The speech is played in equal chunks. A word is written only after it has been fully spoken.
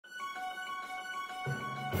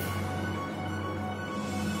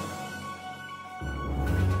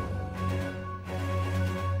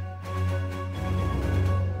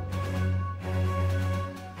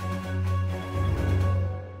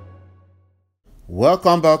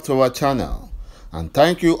Welcome back to our channel, and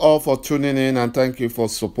thank you all for tuning in and thank you for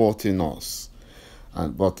supporting us.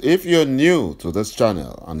 But if you're new to this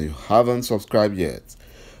channel and you haven't subscribed yet,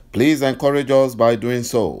 please encourage us by doing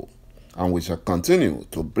so, and we shall continue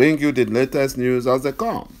to bring you the latest news as they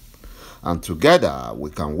come. And together we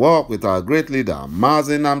can work with our great leader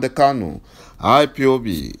Mazi Nnamdi Kanu,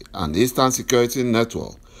 IPOB and Eastern Security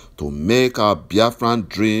Network to make our Biafran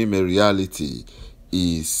dream a reality.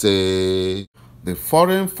 He said, the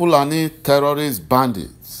foreign Fulani terrorist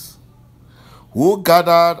bandits who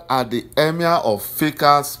gathered at the Emir of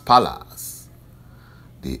Fika's palace,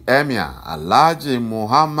 the Emir Alhaji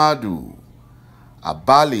Muhammadu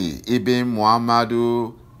Abali ibn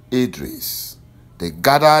Muhammadu Idris, they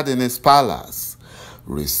gathered in his palace,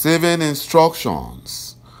 receiving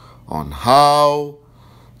instructions on how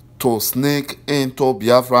to sneak into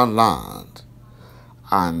Biafran land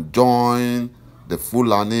and join the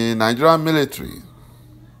Fulani Nigerian military.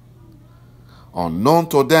 Unknown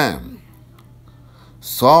to them,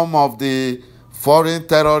 some of the foreign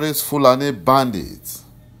terrorist Fulani bandits,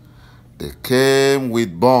 they came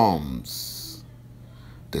with bombs,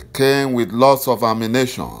 they came with lots of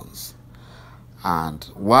ammunition, and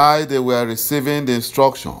while they were receiving the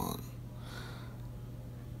instruction,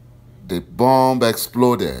 the bomb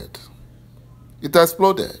exploded. It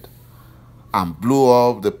exploded and blew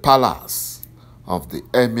up the palace of the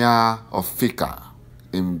Emir of Fika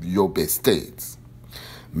in YOBE state.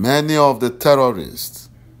 Many of the terrorists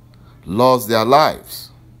lost their lives.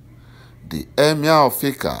 The Emir of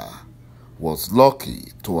Fika was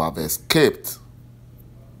lucky to have escaped.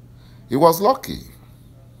 He was lucky.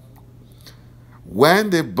 When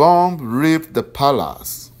the bomb ripped the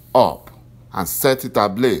palace up and set it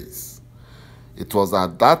ablaze, it was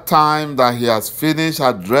at that time that he has finished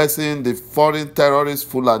addressing the foreign terrorist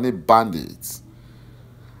Fulani bandits.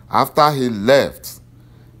 After he left,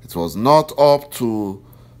 it was not up to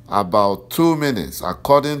about 2 minutes,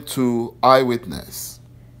 according to eyewitness,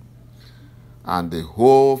 and the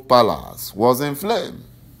whole palace was in flame.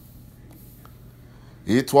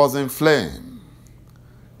 It was in flame.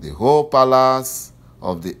 The whole palace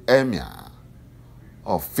of the Emir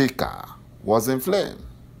of Fika was in flame.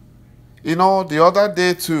 You know, the other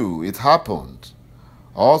day too, it happened.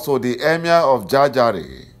 Also, the Emir of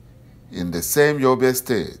Jajari in the same YOBE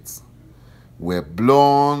state were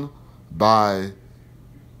blown by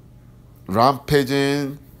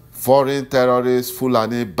rampaging foreign terrorist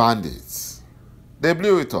Fulani bandits. They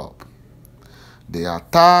blew it up. They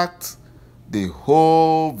attacked the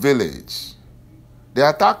whole village. They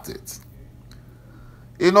attacked it.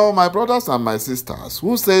 You know, my brothers and my sisters,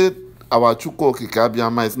 who said our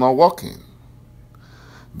ÇİİKİİD is not working?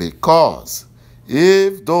 Because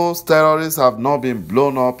if those terrorists have not been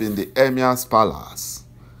blown up in the Emir's palace,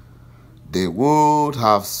 they would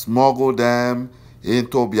have smuggled them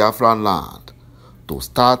into Biafran land to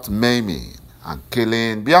start maiming and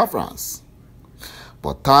killing Biafrans.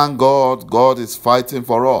 But thank God, God is fighting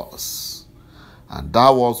for us. And that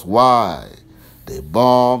was why the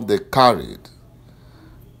bomb they carried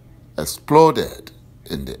exploded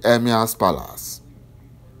in the Emir's palace.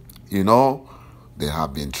 You know, they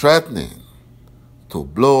have been threatening to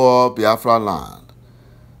blow up Biafra land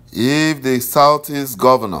if the Southeast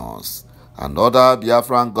governors and other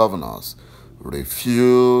Biafran governors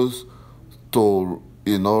refuse to,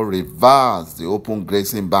 reverse the open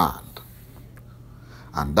grazing ban.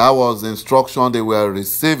 And that was the instruction they were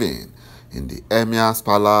receiving in the Emir's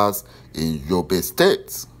palace in YOBE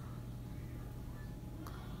state.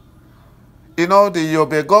 You know, the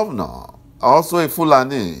YOBE governor, also a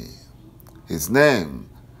Fulani, his name,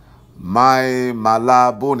 Mai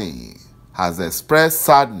Malabuni, has expressed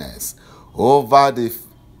sadness over the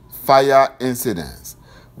fire incidents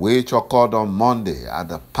which occurred on Monday at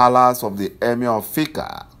the palace of the Emir of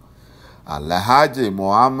Fika, Alhaji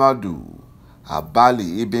Muhammadu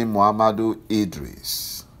Abali ibn Muhammadu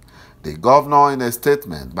Idris. The governor, in a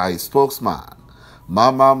statement by his spokesman,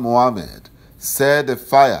 Mama Muhammad, said the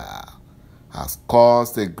fire has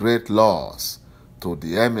caused a great loss to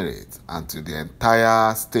the emirate and to the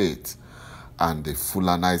entire state and the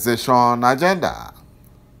Fulanization agenda.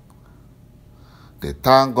 They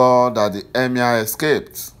thank God that the Emir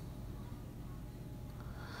escaped.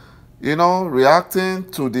 You know,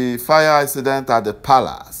 reacting to the fire incident at the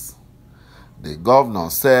palace, the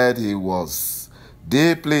governor said he was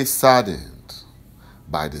deeply saddened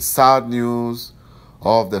by the sad news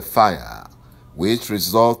of the fire, which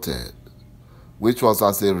was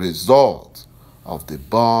as a result of the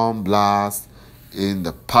bomb blast in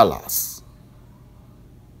the palace.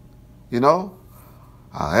 You know,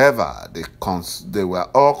 However, they were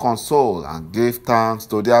all consoled and gave thanks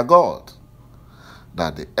to their God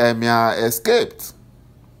that the emir escaped.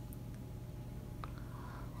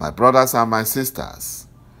 My brothers and my sisters,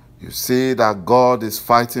 you see that God is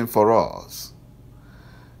fighting for us.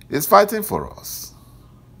 He's fighting for us.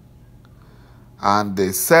 And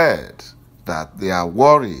they said that they are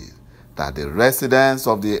worried that the residents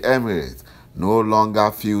of the Emirates no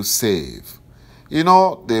longer feel safe. You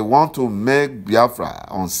know, they want to make Biafra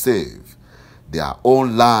unsafe. Their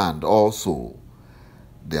own land also.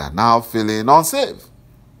 They are now feeling unsafe.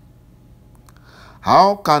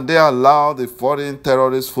 How can they allow the foreign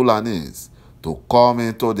terrorist Fulanis to come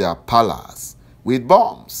into their palace with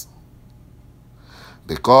bombs?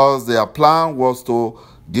 Because their plan was to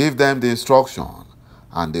give them the instruction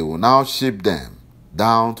and they will now ship them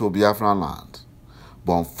down to Biafran land.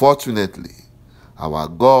 But unfortunately, our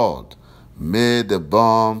God made the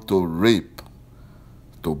bomb to rip,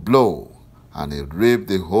 to blow, and it ripped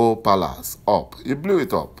the whole palace up. He blew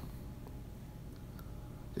it up.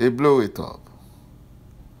 He blew it up.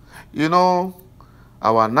 You know,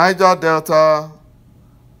 our Niger Delta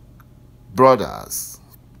brothers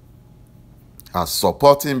are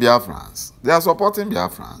supporting Biafrans. They are supporting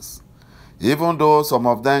Biafrans, even though some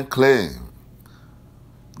of them claim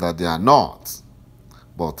that they are not.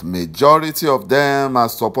 But majority of them are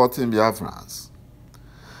supporting Biafrans.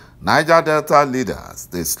 Niger Delta leaders,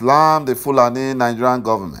 they slammed the Fulani Nigerian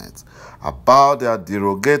government about their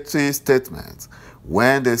derogatory statements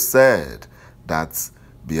when they said that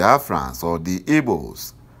Biafrans or the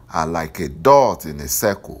Igbos are like a dot in a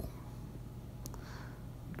circle,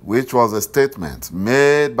 which was a statement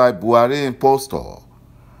made by Buhari impostor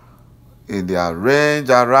in their Range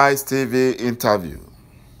Arise TV interview.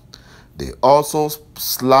 They also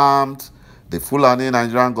slammed the Fulani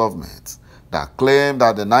Nigerian government that claimed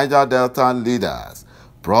that the Niger Delta leaders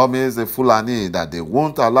promised the Fulani that they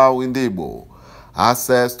won't allow Igbo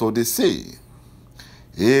access to the sea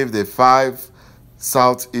if the 5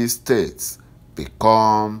 southeast states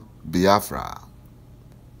become Biafra.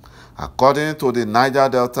 According to the Niger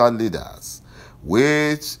Delta leaders,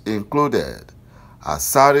 which included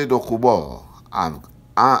Asari Dokubo and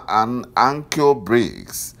Ankyo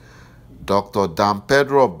Briggs, Dr. Dan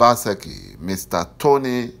Pedro Obaseki, Mr.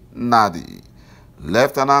 Tony Nadi,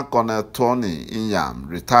 Lieutenant Colonel Tony Inyam,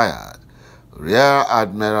 retired, Rear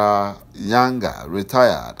Admiral Yanga,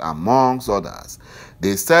 retired, amongst others.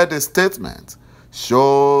 They said the statement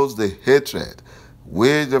shows the hatred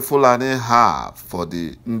which the Fulani have for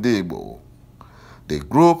the Igbo. The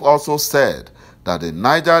group also said that the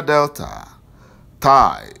Niger Delta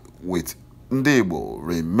tie with Igbo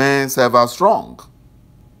remains ever strong.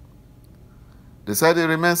 They said it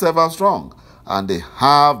remains ever strong, and they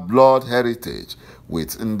have blood heritage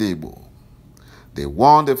with Igbo. They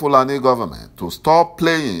want the Fulani government to stop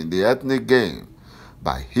playing the ethnic game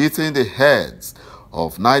by hitting the heads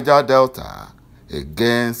of Niger Delta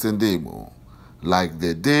against Igbo, like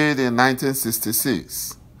they did in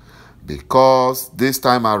 1966, because this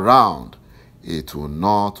time around, it will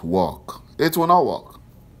not work. It will not work.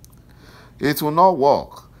 It will not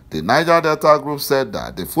work. The Niger Delta group said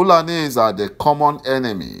that the Fulanis are the common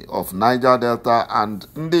enemy of Niger Delta and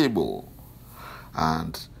Igbo.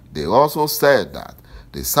 And they also said that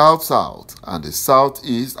the South-South and the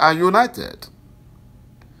Southeast are united.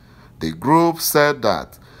 The group said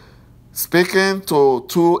that speaking to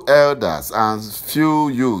 2 elders and few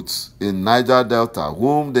youths in Niger Delta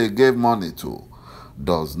whom they gave money to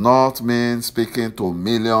does not mean speaking to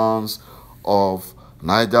millions of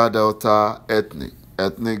Niger Delta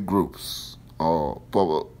ethnic groups or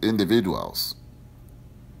individuals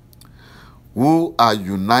who are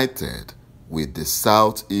united with the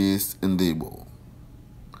Southeast Igbo.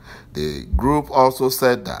 The group also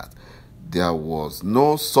said that there was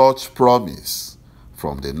no such promise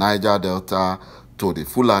from the Niger Delta to the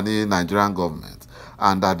Fulani Nigerian government,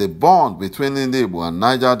 and that the bond between Igbo and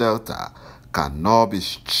Niger Delta cannot be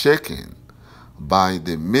shaken by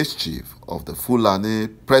the mischief of the Fulani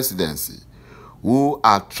presidency, who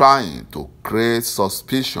are trying to create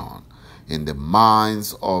suspicion in the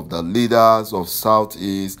minds of the leaders of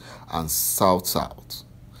Southeast and South-South.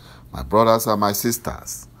 My brothers and my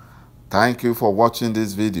sisters, thank you for watching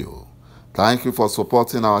this video. Thank you for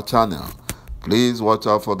supporting our channel. Please watch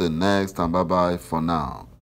out for the next, and bye-bye for now.